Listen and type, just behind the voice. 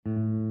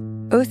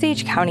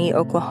Osage County,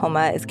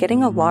 Oklahoma is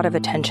getting a lot of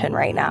attention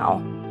right now.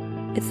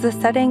 It's the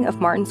setting of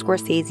Martin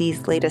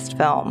Scorsese's latest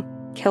film,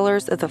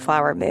 Killers of the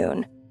Flower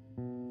Moon.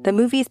 The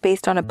movie's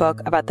based on a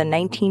book about the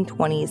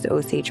 1920s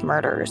Osage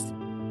murders,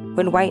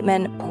 when white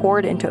men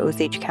poured into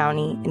Osage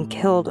County and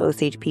killed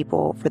Osage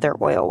people for their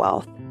oil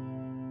wealth.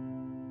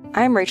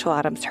 I'm Rachel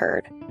Adams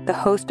Heard, the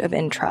host of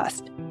In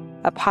Trust,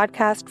 a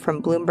podcast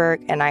from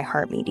Bloomberg and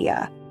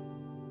iHeartMedia.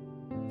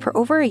 For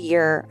over a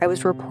year, I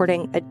was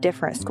reporting a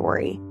different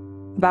story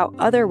about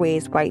other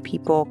ways white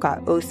people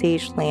got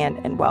Osage land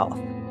and wealth,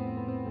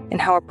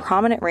 and how a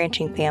prominent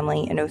ranching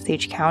family in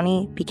Osage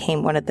County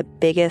became one of the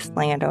biggest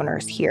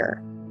landowners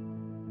here.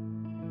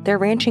 Their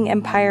ranching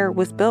empire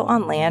was built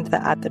on land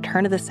that at the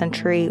turn of the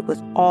century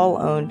was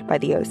all owned by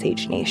the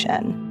Osage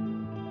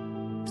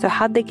Nation. So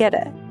how'd they get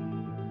it?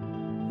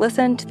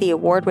 Listen to the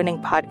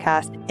award-winning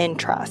podcast In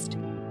Trust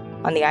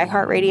on the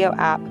iHeartRadio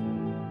app,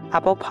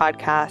 Apple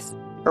Podcasts,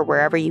 or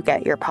wherever you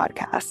get your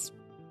podcasts.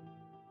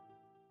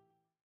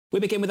 We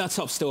begin with our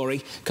top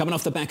story. Coming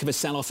off the back of a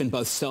sell-off in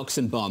both stocks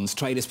and bonds,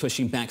 traders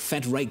pushing back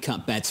Fed rate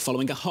cut bets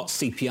following a hot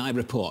CPI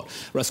report.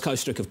 Russ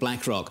Koesterich of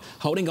BlackRock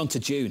holding on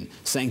to June,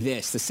 saying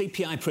this: the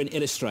CPI print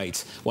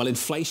illustrates while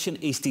inflation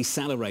is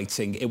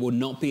decelerating, it will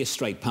not be a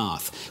straight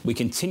path. We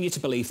continue to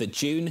believe that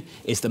June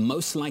is the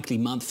most likely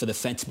month for the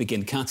Fed to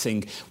begin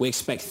cutting. We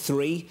expect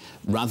 3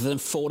 rather than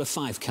 4 to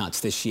 5 cuts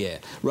this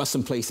year. Russ,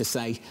 I'm pleased to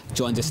say,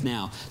 joined us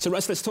now. So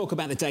Russ, let's talk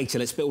about the data.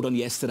 Let's build on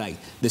yesterday,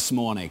 this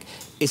morning.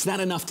 Is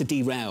that enough to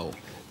derail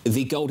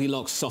the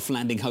Goldilocks soft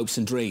landing hopes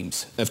and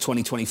dreams of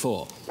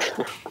 2024?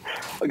 Well,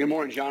 good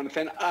morning,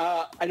 Jonathan.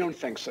 I don't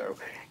think so.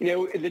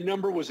 The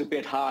number was a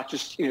bit hot.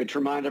 Just, to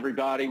remind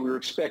everybody, we were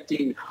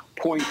expecting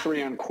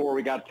 0.3 on core.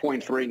 We got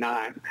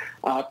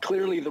 0.39.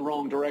 Clearly the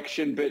wrong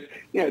direction, but,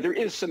 there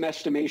is some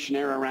estimation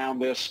error around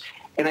this.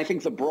 And I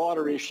think the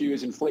broader issue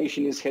is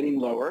inflation is heading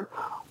lower,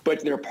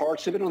 but there are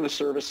parts of it on the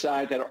service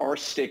side that are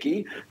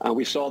sticky.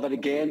 We saw that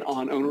again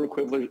on owner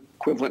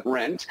equivalent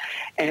rent.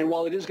 And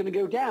while it is going to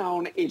go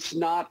down, it's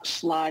not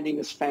sliding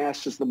as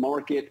fast as the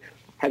market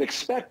had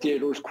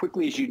expected or as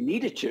quickly as you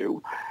needed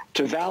to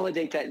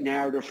validate that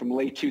narrative from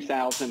late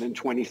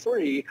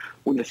 2023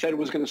 when the Fed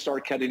was going to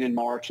start cutting in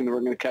March and they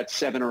were going to cut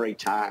 7 or 8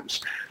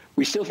 times.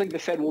 We still think the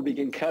Fed will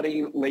begin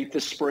cutting late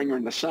this spring or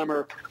in the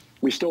summer.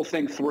 We still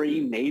think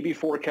 3, maybe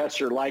 4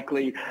 cuts are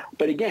likely.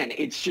 But again,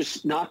 it's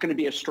just not going to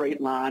be a straight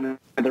line.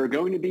 And there are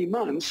going to be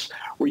months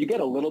where you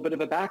get a little bit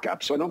of a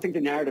backup. So I don't think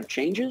the narrative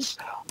changes.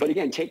 But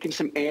again, taking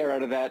some air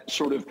out of that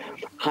sort of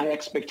high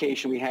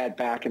expectation we had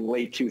back in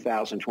late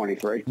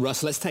 2023.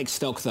 Russ, let's take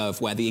stock, though, of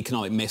where the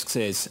economic mix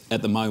is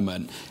at the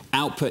moment.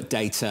 Output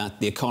data,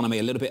 the economy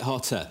a little bit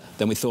hotter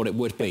than we thought it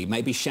would be.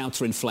 Maybe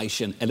shelter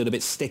inflation a little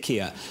bit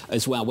stickier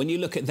as well. When you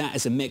look at that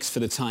as a mix for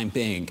the time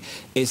being,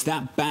 is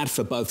that bad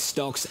for both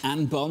stocks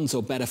and bonds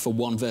or better for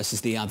one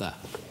versus the other?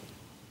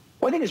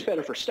 Well, I think it's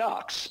better for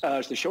stocks,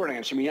 is the short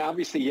answer. I mean,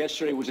 obviously,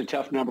 yesterday was a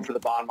tough number for the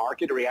bond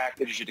market. It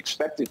reacted as you'd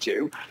expect it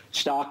to.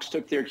 Stocks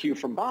took their cue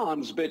from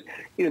bonds. But,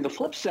 the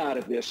flip side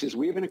of this is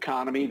we have an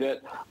economy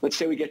that, let's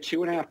say we get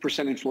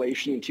 2.5%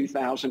 inflation in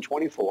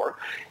 2024,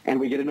 and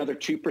we get another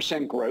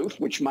 2% growth,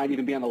 which might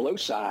even be on the low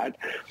side.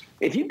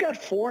 If you've got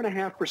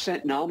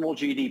 4.5% nominal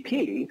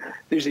GDP,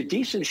 there's a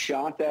decent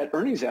shot that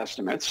earnings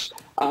estimates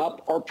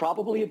are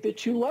probably a bit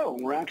too low,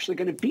 and we're actually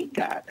going to beat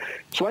that.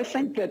 So I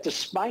think that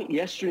despite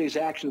yesterday's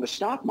action in the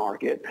stock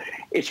market,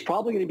 it's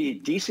probably going to be a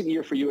decent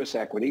year for U.S.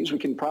 equities. We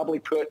can probably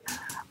put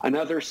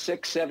another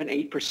 6, 7,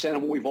 8%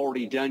 on what we've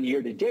already done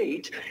year to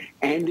date,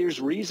 and there's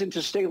reason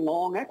to stay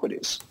long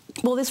equities.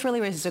 Well, this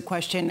really raises a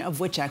question of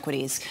which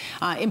equities,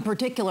 in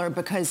particular,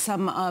 because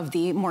some of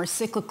the more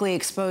cyclically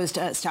exposed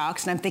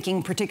stocks, and I'm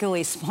thinking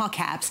particularly small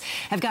caps,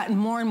 have gotten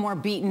more and more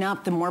beaten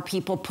up the more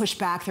people push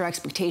back their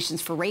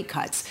expectations for rate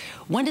cuts.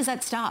 When does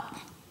that stop?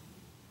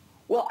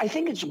 Well, I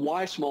think it's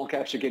why small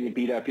caps are getting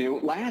beat up.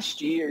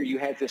 Last year you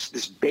had this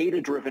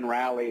beta-driven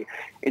rally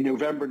in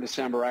November and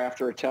December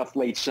after a tough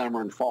late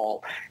summer and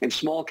fall, and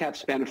small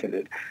caps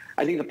benefited.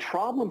 I think the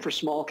problem for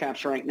small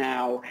caps right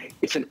now,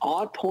 it's an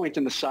odd point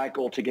in the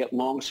cycle to get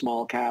long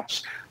small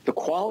caps. The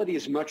quality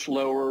is much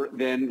lower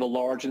than the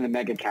large and the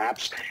mega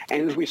caps.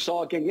 And as we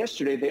saw again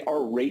yesterday, they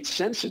are rate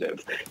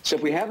sensitive. So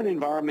if we have an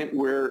environment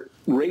where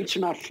rates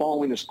are not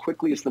falling as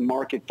quickly as the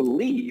market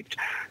believed,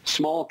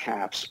 small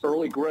caps,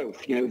 early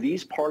growth,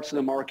 these parts of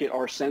the market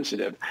are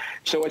sensitive.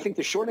 So I think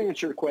the short answer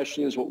to your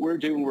question is what we're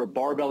doing, we're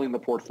barbelling the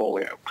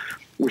portfolio.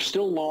 We're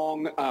still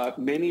long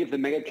many of the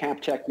mega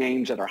cap tech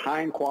names that are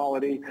high in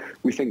quality.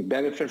 We think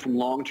benefit from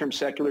long-term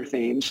secular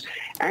themes.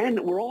 And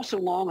we're also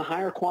long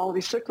higher quality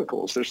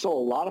cyclicals. There's still a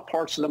lot of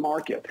parts of the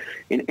market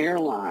in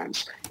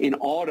airlines, in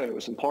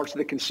autos, and parts of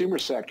the consumer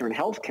sector and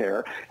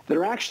healthcare that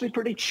are actually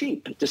pretty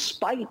cheap,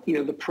 despite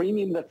the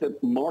premium that the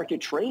market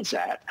trades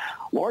at.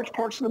 Large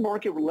parts of the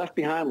market were left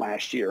behind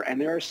last year,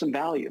 and there is some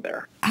value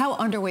there. How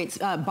underweight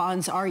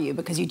bonds are you?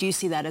 Because you do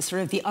see that as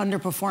sort of the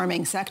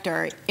underperforming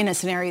sector in a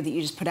scenario that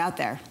you just put out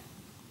there.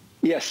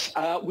 Yes,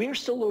 we are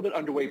still a little bit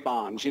underweight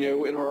bonds.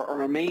 In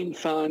our main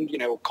fund,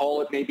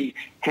 call it maybe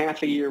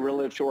half a year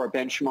relative to our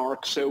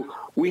benchmark. So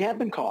we have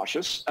been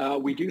cautious.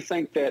 We do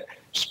think that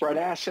spread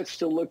assets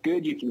still look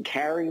good. You can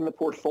carry in the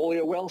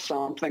portfolio well,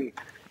 something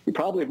you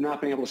probably have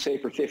not been able to say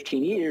for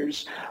 15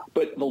 years.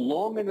 But the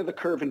long end of the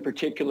curve in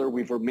particular,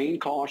 we've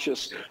remained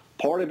cautious.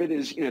 Part of it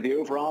is, the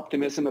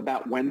over-optimism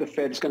about when the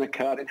Fed's going to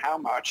cut and how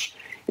much.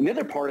 And the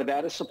other part of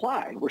that is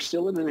supply. We're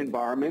still in an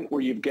environment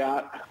where you've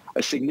got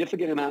a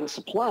significant amount of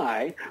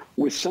supply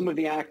with some of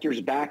the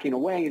actors backing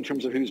away in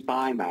terms of who's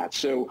buying that.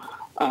 So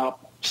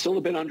still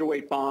a bit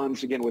underweight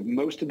bonds, again, with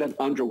most of that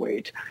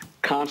underweight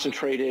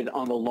concentrated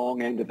on the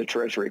long end of the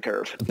Treasury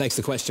curve. It begs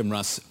the question,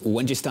 Russ,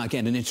 when do you start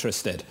getting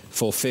interested?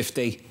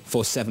 450,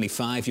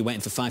 475, you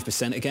waiting for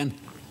 5% again?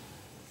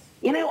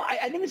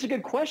 I think it's a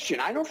good question.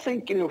 I don't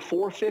think,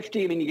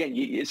 450, again,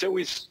 it's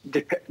always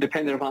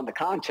dependent upon the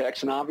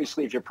context. And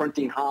obviously, if you're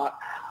printing hot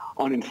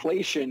on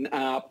inflation,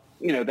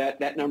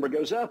 that number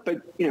goes up.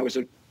 But, as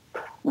a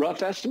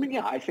rough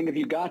estimate, I think if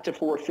you got to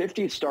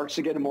 450, it starts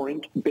to get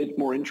a bit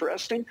more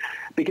interesting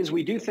because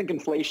we do think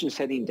inflation is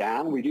heading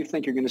down. We do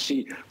think you're going to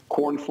see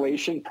core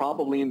inflation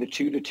probably in the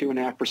 2 to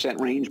 2.5%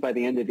 range by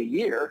the end of the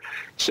year.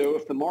 So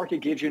if the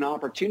market gives you an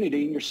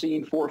opportunity and you're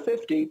seeing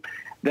 450,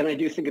 then I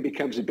do think it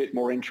becomes a bit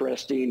more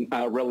interesting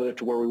relative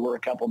to where we were a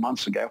couple of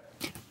months ago.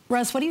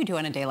 Russ, what do you do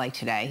on a day like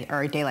today,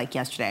 or a day like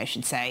yesterday, I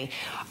should say?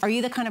 Are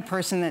you the kind of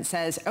person that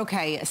says,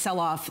 okay, sell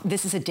off,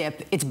 this is a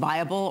dip, it's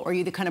buyable? Or are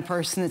you the kind of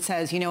person that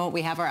says, you know what,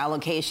 we have our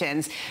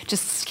allocations,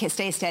 just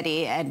stay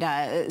steady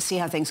and see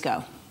how things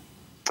go?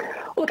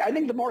 Look, I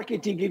think the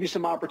market did give you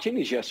some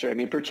opportunities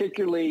yesterday.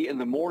 Particularly in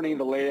the morning,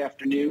 the late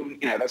afternoon,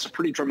 that's a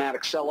pretty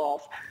dramatic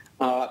sell-off.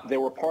 There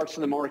were parts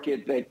of the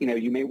market that,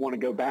 you may want to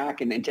go back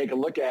and take a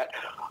look at.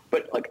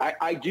 But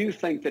I do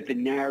think that the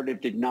narrative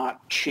did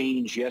not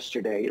change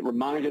yesterday. It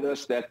reminded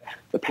us that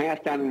the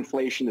path down in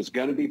inflation is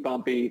going to be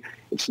bumpy.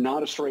 It's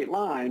not a straight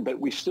line, but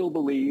we still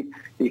believe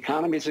the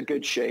economy is in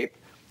good shape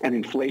and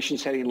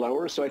inflation's heading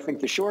lower. So I think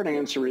the short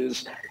answer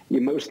is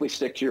you mostly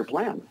stick to your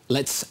plan.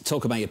 Let's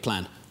talk about your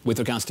plan with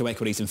regards to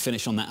equities and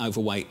finish on that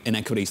overweight in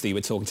equities that you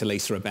were talking to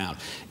Lisa about.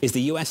 Is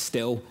the US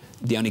still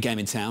the only game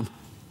in town?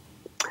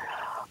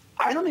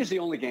 I don't think it's the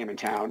only game in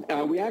town.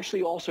 We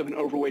actually also have an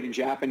overweight in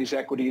Japanese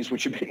equities,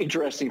 which have been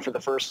interesting for the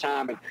first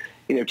time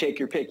in, take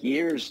your pick,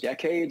 years,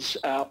 decades.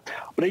 But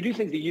I do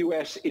think the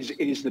U.S.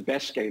 is the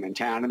best game in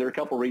town, and there are a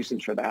couple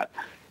reasons for that.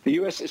 The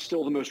U.S. is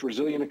still the most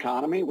resilient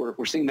economy.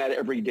 We're seeing that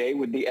every day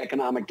with the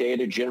economic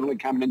data generally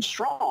coming in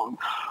strong.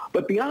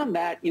 But beyond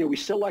that, we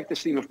still like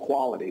this theme of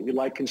quality. We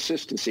like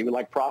consistency. We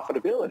like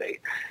profitability.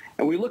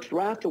 And we look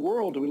throughout the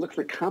world, and we look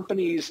for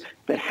companies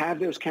that have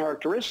those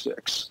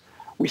characteristics.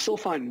 We still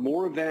find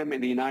more of them in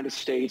the United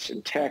States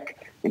in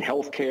tech, in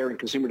healthcare, and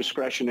consumer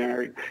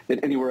discretionary than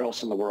anywhere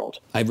else in the world.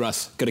 Hey,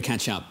 Russ, good to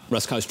catch up.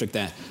 Russ Koesterich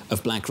there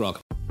of BlackRock.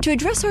 To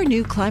address our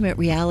new climate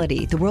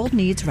reality, the world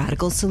needs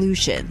radical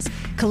solutions.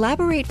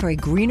 Collaborate for a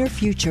greener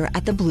future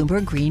at the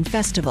Bloomberg Green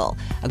Festival,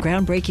 a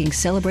groundbreaking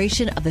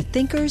celebration of the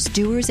thinkers,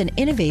 doers, and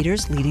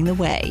innovators leading the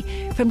way.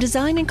 From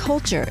design and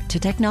culture to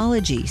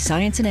technology,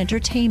 science, and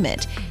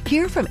entertainment,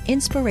 hear from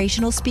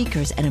inspirational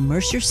speakers and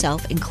immerse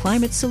yourself in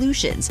climate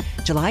solutions.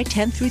 July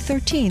 10th through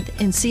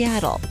 13th in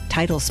Seattle.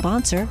 Title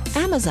sponsor,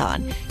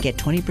 Amazon. Get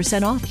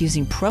 20% off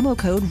using promo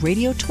code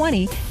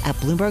RADIO20 at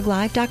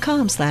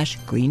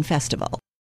BloombergLive.com/Green Festival.